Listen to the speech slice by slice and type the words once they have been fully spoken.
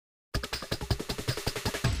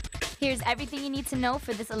Here's everything you need to know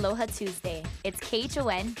for this Aloha Tuesday. It's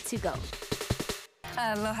KHON to go.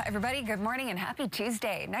 Aloha, everybody. Good morning and happy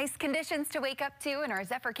Tuesday. Nice conditions to wake up to in our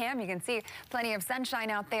Zephyr Cam. You can see plenty of sunshine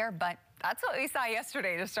out there, but that's what we saw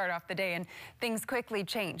yesterday to start off the day, and things quickly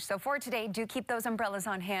change. So for today, do keep those umbrellas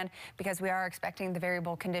on hand because we are expecting the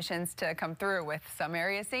variable conditions to come through, with some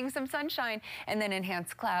areas seeing some sunshine and then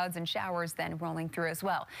enhanced clouds and showers then rolling through as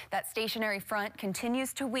well. That stationary front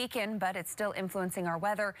continues to weaken, but it's still influencing our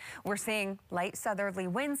weather. We're seeing light southerly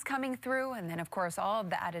winds coming through, and then of course all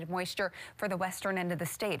of the added moisture for the western end of the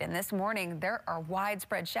state. And this morning there are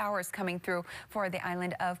widespread showers coming through for the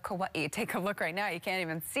island of Kauai. Take a look right now. You can't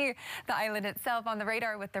even see the island itself on the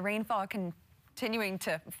radar, with the rainfall continuing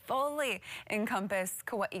to fully encompass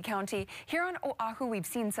Kauai County. Here on Oahu, we've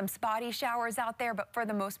seen some spotty showers out there, but for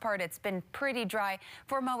the most part, it's been pretty dry.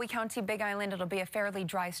 For Maui County, Big Island, it'll be a fairly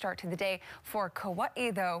dry start to the day. For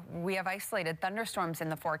Kauai, though, we have isolated thunderstorms in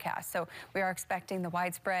the forecast, so we are expecting the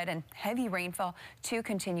widespread and heavy rainfall to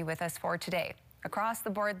continue with us for today. Across the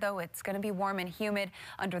board, though, it's going to be warm and humid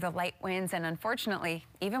under the light winds, and unfortunately,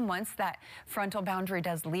 even once that frontal boundary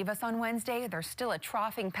does leave us on Wednesday, there's still a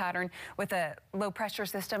troughing pattern with a low pressure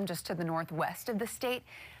system just to the northwest of the state.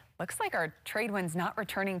 Looks like our trade wind's not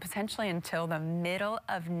returning potentially until the middle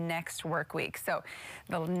of next work week. So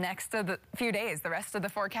the next of the few days, the rest of the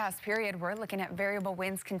forecast period, we're looking at variable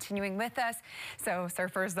winds continuing with us. So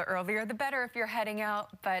surfers, the earlier the better if you're heading out.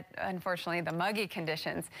 But unfortunately, the muggy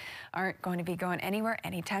conditions aren't going to be going anywhere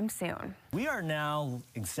anytime soon. We are now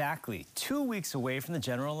exactly 2 weeks away from the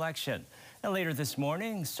general election. And later this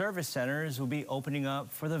morning, service centers will be opening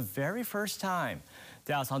up for the very first time.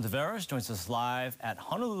 Dallas Hontiveros joins us live at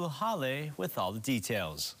Honolulu Hale with all the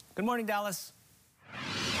details. Good morning, Dallas.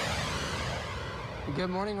 Good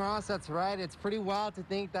morning, Ross. That's right. It's pretty wild to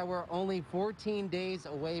think that we're only 14 days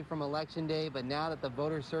away from Election Day, but now that the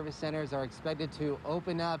voter service centers are expected to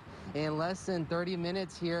open up in less than 30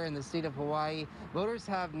 minutes here in the state of Hawaii, voters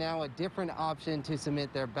have now a different option to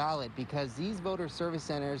submit their ballot, because these voter service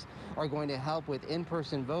centers are going to help with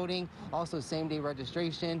in-person voting, also same-day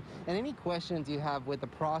registration, and any questions you have with the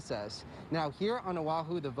process. Now, here on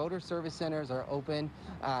Oahu, the voter service centers are open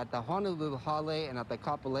at the Honolulu Hale and at the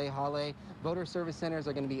Kapolei Hale. Voter service centers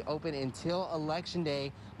are going to be open until Election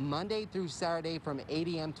Day, Monday through Saturday from 8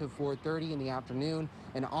 a.m. to 4:30 in the afternoon,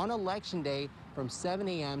 and on Election Day from 7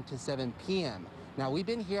 a.m. to 7 p.m. Now, we've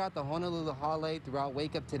been here at the Honolulu Hale throughout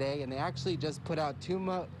Wake Up today, and they actually just put out two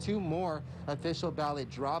more official ballot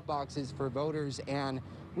drop boxes for voters, and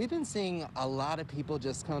we've been seeing a lot of people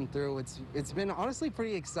just come through. It's been honestly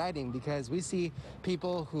pretty exciting, because we see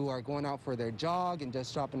people who are going out for their jog and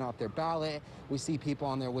just dropping off their ballot. We see people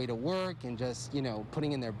on their way to work and just,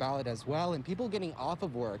 putting in their ballot as well, and people getting off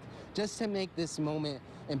of work just to make this moment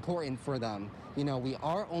important for them. We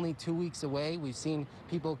are only 2 weeks away. We've seen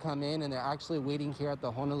people come in and they're actually waiting here at the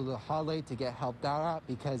Honolulu Hale to get helped out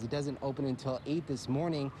because it doesn't open until 8 this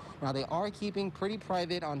morning. Now, they are keeping pretty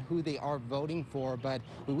private on who they are voting for, but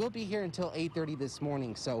we will be here until 8:30 this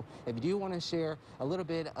morning. So if you do want to share a little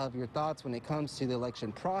bit of your thoughts when it comes to the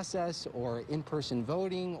election process or in-person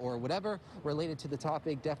voting or whatever related to the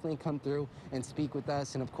topic, definitely come through and speak with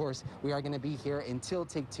us. And of course, we are going to be here until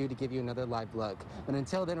Take Two to give you another live look. But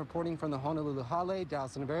until then, reporting from the Honolulu Hale,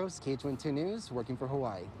 Dallas Hontiveros, KHON2 News, working for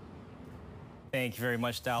Hawaii. Thank you very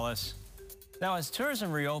much, Dallas. Now, as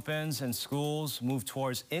tourism reopens and schools move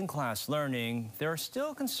towards in-class learning, there are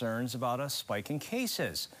still concerns about a spike in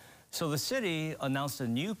cases. So the city announced a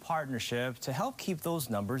new partnership to help keep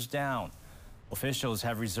those numbers down. Officials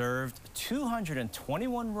have reserved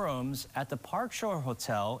 221 rooms at the Park Shore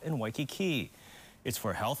Hotel in Waikiki. It's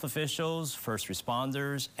for health officials, first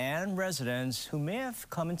responders, and residents who may have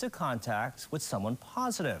come into contact with someone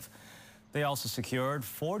positive. They also secured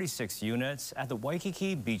 46 units at the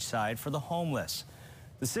Waikiki beachside for the homeless.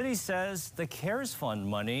 The city says the CARES Fund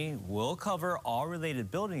money will cover all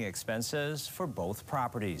related building expenses for both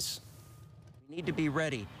properties. We need to be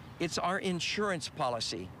ready. It's our insurance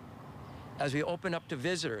policy as we open up to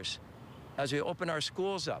visitors, as we open our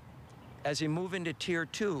schools up, as we move into Tier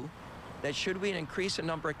 2, that should we increase the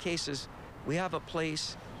number of cases, we have a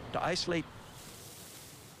place to isolate.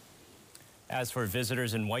 As for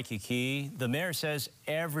visitors in Waikiki, the mayor says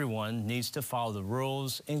everyone needs to follow the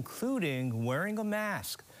rules, including wearing a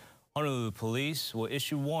mask. Honolulu police will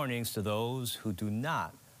issue warnings to those who do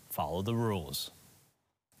not follow the rules.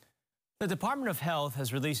 The Department of Health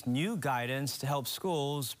has released new guidance to help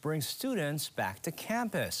schools bring students back to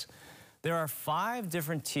campus. There are 5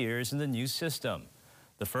 different tiers in the new system.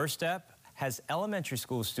 The first step has elementary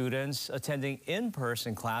school students attending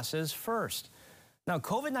in-person classes first. Now,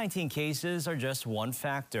 COVID-19 cases are just one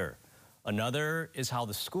factor. Another is how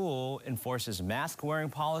the school enforces mask-wearing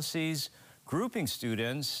policies, grouping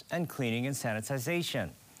students, and cleaning and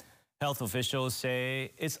sanitization. Health officials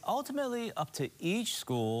say it's ultimately up to each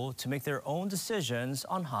school to make their own decisions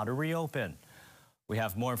on how to reopen. We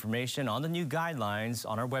have more information on the new guidelines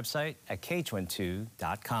on our website at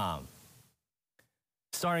KHON2.com.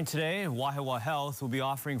 Starting today, Waihewa Health will be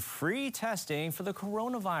offering free testing for the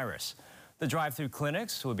coronavirus. The drive-through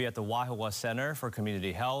clinics will be at the Waihewa Center for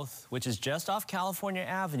Community Health, which is just off California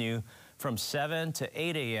Avenue, from 7 to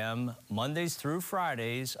 8 a.m. Mondays through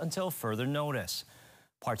Fridays until further notice.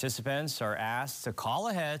 Participants are asked to call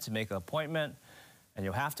ahead to make an appointment, and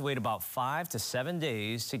you'll have to wait about 5 to 7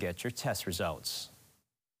 days to get your test results.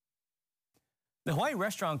 The Hawaii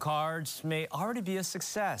restaurant cards may already be a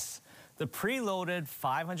success. The preloaded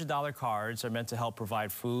 $500 cards are meant to help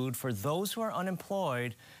provide food for those who are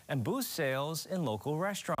unemployed and boost sales in local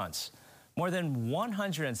restaurants. More than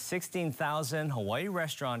 116,000 Hawaii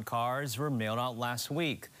restaurant cards were mailed out last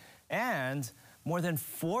week, and more than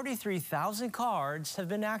 43,000 cards have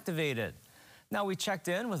been activated. Now, we checked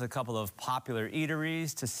in with a couple of popular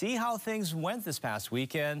eateries to see how things went this past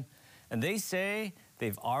weekend, and they say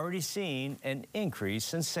they've already seen an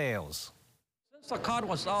increase in sales. Since the card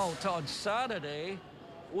was out on Saturday,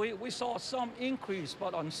 we saw some increase,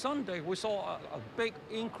 but on Sunday we saw a big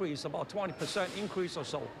increase, about 20% increase or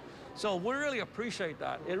so. So we really appreciate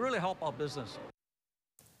that. It really helped our business.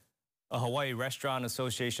 A Hawaii Restaurant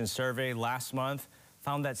Association survey last month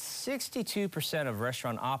found that 62% of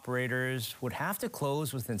restaurant operators would have to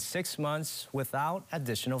close within 6 months without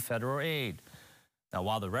additional federal aid. Now,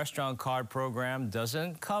 while the restaurant card program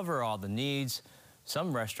doesn't cover all the needs,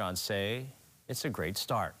 some restaurants say it's a great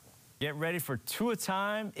start. Get ready for Tua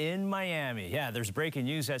time in Miami. Yeah, there's breaking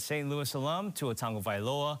news that St. Louis alum Tua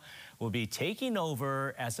Tagovailoa will be taking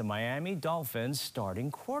over as the Miami Dolphins starting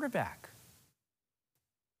quarterback.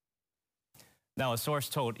 Now, a source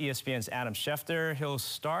told ESPN's Adam Schefter he'll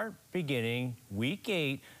start beginning Week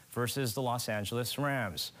 8 versus the Los Angeles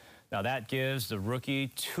Rams. Now, that gives the rookie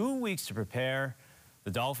 2 weeks to prepare.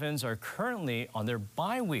 The Dolphins are currently on their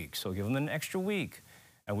bye week, so give them an extra week.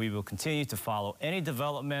 And we will continue to follow any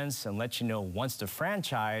developments and let you know once the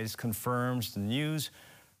franchise confirms the news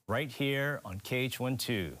right here on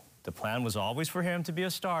KH12. The plan was always for him to be a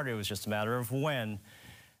starter. It was just a matter of when.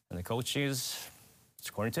 And the coaches,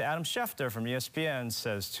 according to Adam Schefter from ESPN,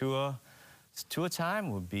 says Tua time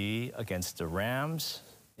will be against the Rams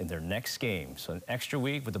in their next game. So an extra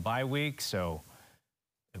week with the bye week, so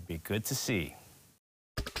it'll be good to see.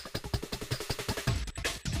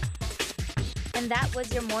 And that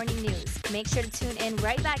was your morning news. Make sure to tune in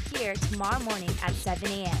right back here tomorrow morning at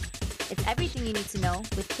 7 a.m. It's everything you need to know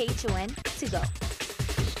with KHON to go.